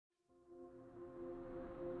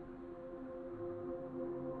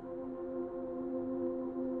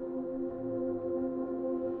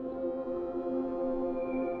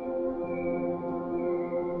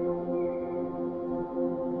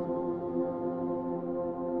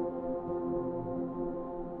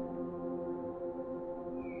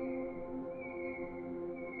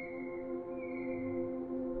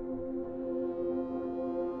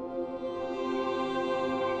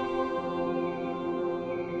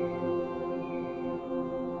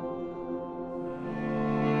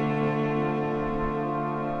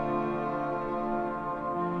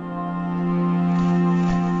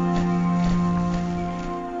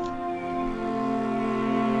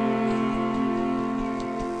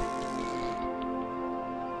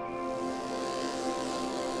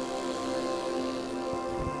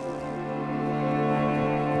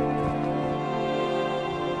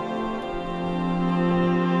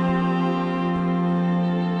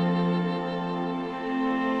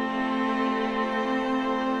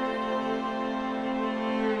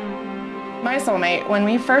my soulmate. When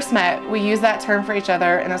we first met, we used that term for each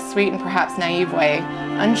other in a sweet and perhaps naive way,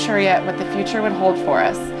 unsure yet what the future would hold for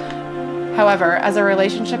us. However, as our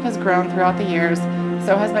relationship has grown throughout the years,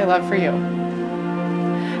 so has my love for you.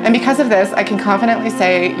 And because of this, I can confidently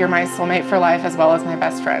say you're my soulmate for life as well as my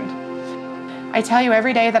best friend. I tell you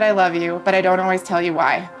every day that I love you, but I don't always tell you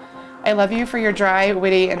why. I love you for your dry,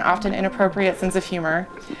 witty, and often inappropriate sense of humor.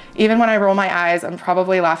 Even when I roll my eyes, I'm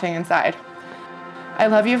probably laughing inside. I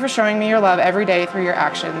love you for showing me your love every day through your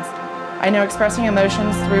actions. I know expressing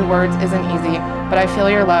emotions through words isn't easy, but I feel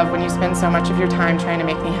your love when you spend so much of your time trying to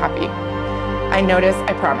make me happy. I notice,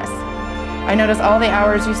 I promise. I notice all the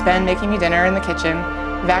hours you spend making me dinner in the kitchen,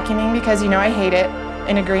 vacuuming because you know I hate it,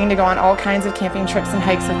 and agreeing to go on all kinds of camping trips and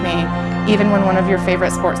hikes with me, even when one of your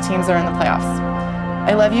favorite sports teams are in the playoffs.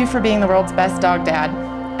 I love you for being the world's best dog dad.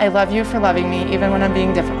 I love you for loving me even when I'm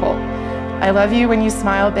being difficult. I love you when you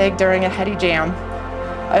smile big during a heady jam.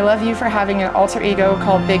 I love you for having an alter ego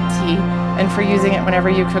called Big T and for using it whenever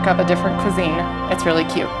you cook up a different cuisine. It's really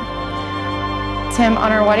cute. Tim,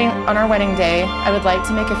 on our wedding day, I would like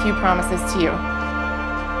to make a few promises to you.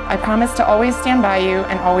 I promise to always stand by you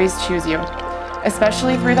and always choose you,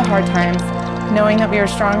 especially through the hard times, knowing that we are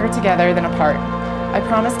stronger together than apart. I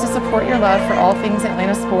promise to support your love for all things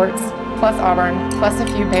Atlanta sports, plus Auburn, plus a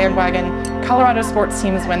few bandwagon Colorado sports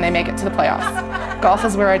teams when they make it to the playoffs. Golf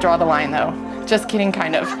is where I draw the line though. Just kidding,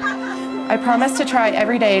 kind of. I promise to try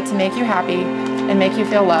every day to make you happy and make you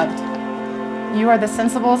feel loved. You are the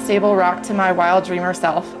sensible, stable rock to my wild dreamer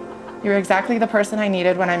self. You're exactly the person I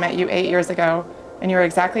needed when I met you 8 years ago, and you're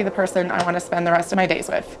exactly the person I want to spend the rest of my days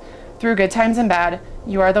with. Through good times and bad,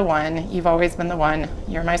 you are the one. You've always been the one.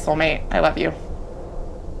 You're my soulmate. I love you.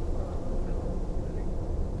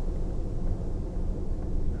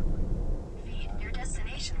 Your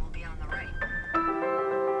destination will be on the right.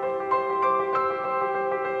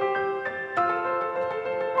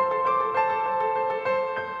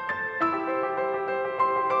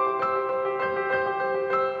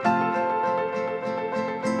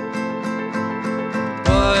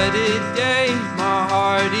 What a day, my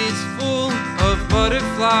heart is full of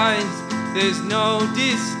butterflies. There's no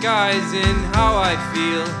disguising how I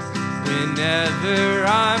feel whenever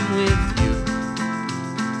I'm with you.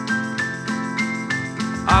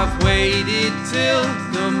 I've waited till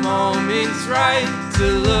the moment's right to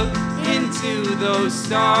look into those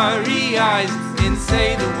starry eyes and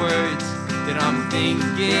say the words that I'm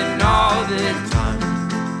thinking all the time.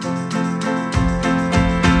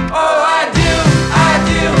 Oh, I do, I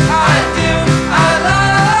love you.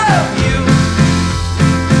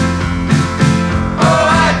 Oh,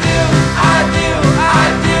 I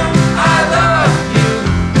love you.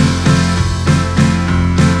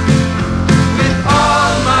 With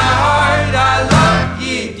all my heart, I love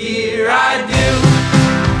you, dear, I do.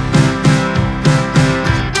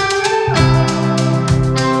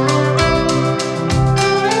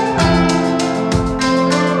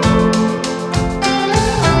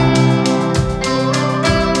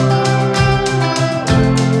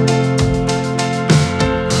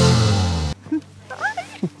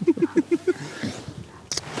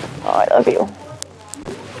 Oh, I love you.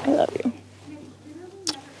 I love you.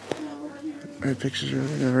 My pictures are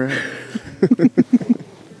never right.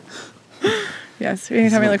 Yes, you can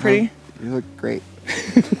tell me I look pretty. You look great.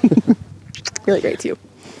 You look great too.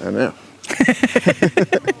 I know.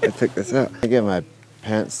 I picked this up. I get my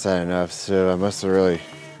pants tight enough, so I must have really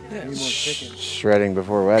shredding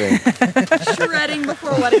before wedding. Shredding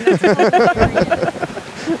before wedding. That's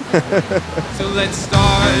So let's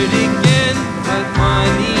start again, but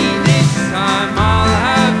honey, this time I'll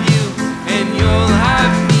have you and you'll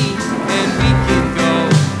have me, and we can go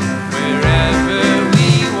wherever we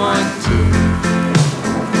want to.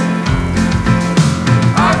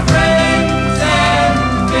 Our friends and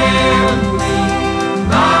family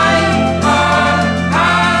line our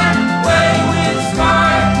pathway with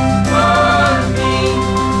stars for me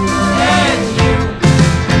and you.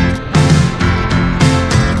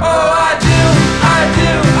 Oh, I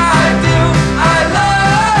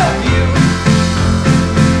love you.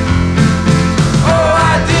 Oh,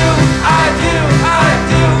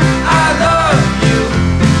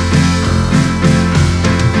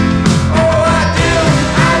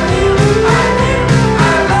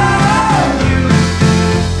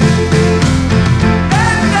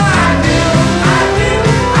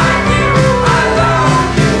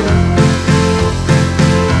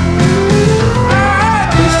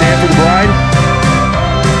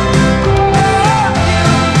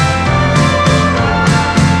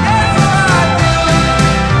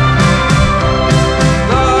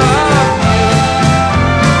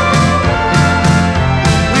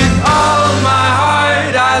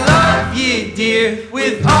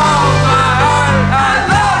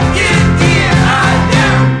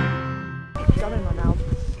 gum in my mouth.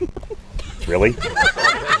 Really?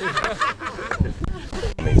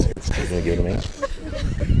 Amazing. He's gonna give it to me.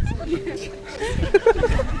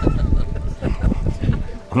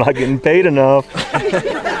 I'm not getting paid enough.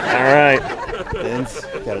 All right. Vince,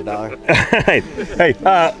 got $1. Hey,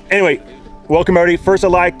 anyway, welcome everybody. First,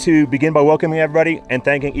 I'd like to begin by welcoming everybody and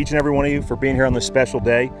thanking each and every one of you for being here on this special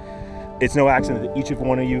day. It's no accident that each of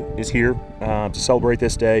one of you is here to celebrate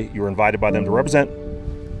this day. You were invited by them to represent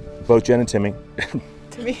both Jen and Timmy.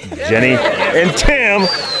 Jenny and Tim.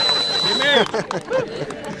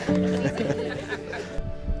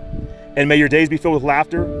 And may your days be filled with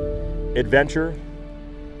laughter, adventure,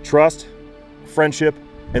 trust, friendship,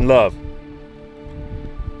 and love.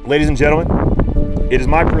 Ladies and gentlemen, it is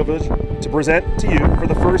my privilege to present to you for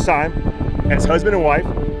the first time as husband and wife,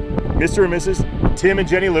 Mr. and Mrs. Tim and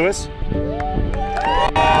Jenny Lewis.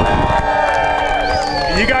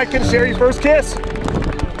 You guys can share your first kiss.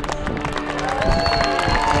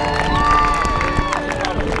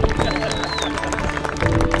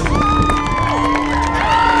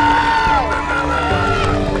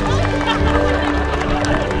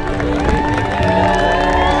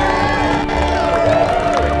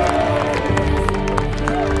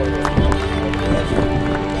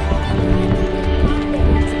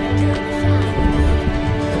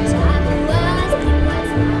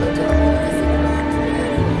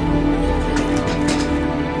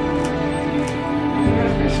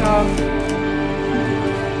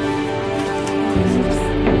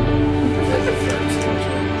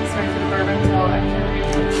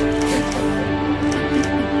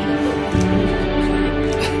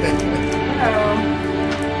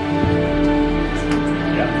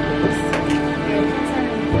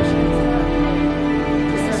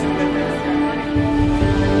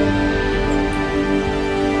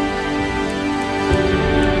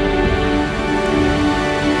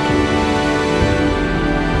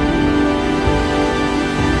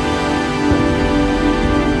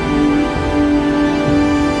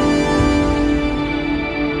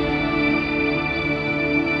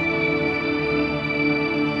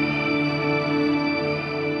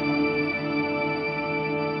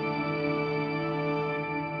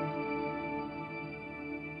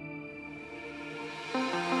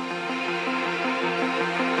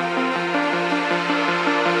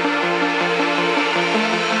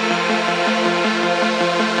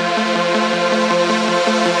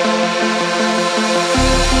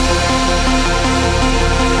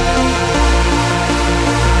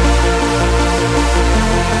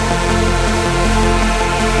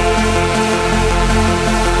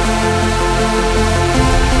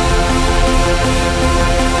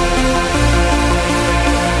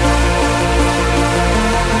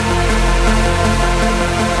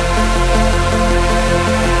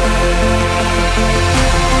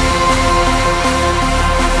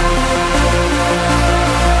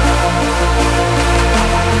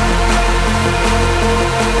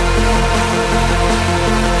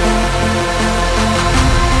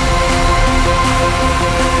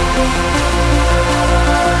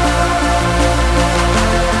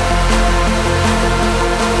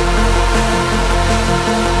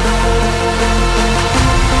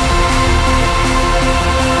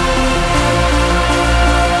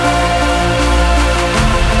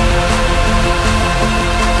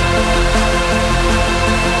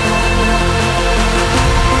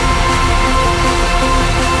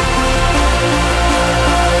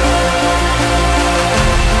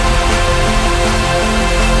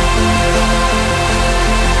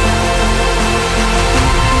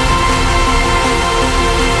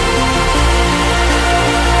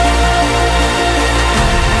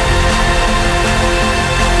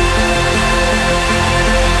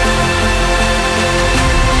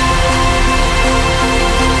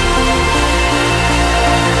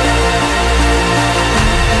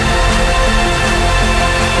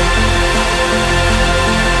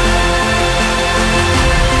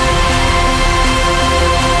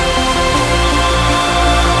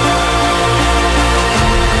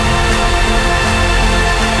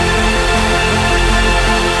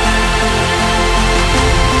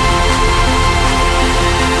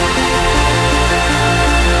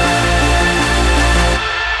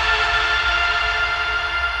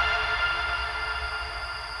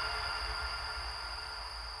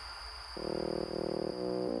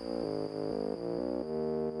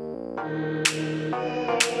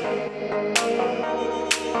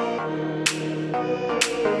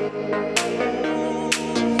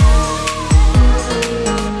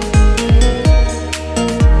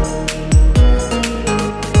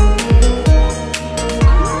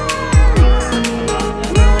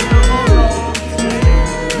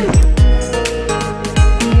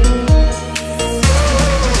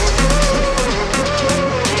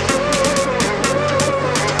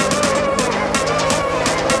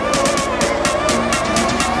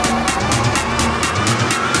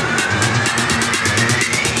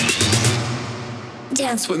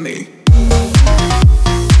 Dance with me.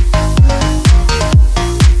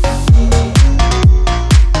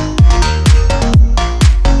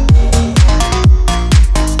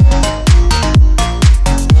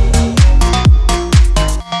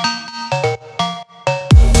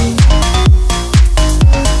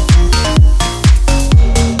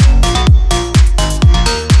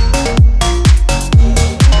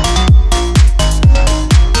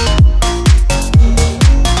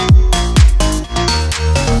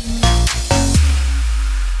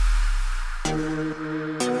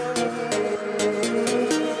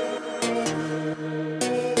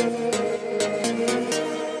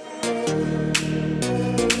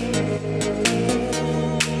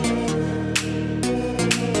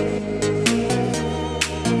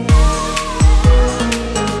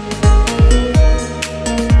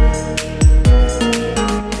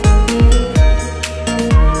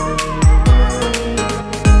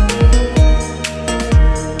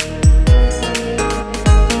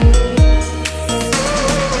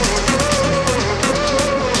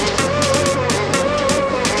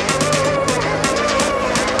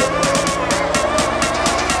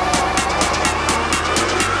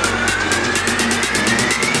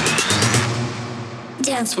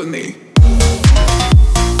 Dance with me.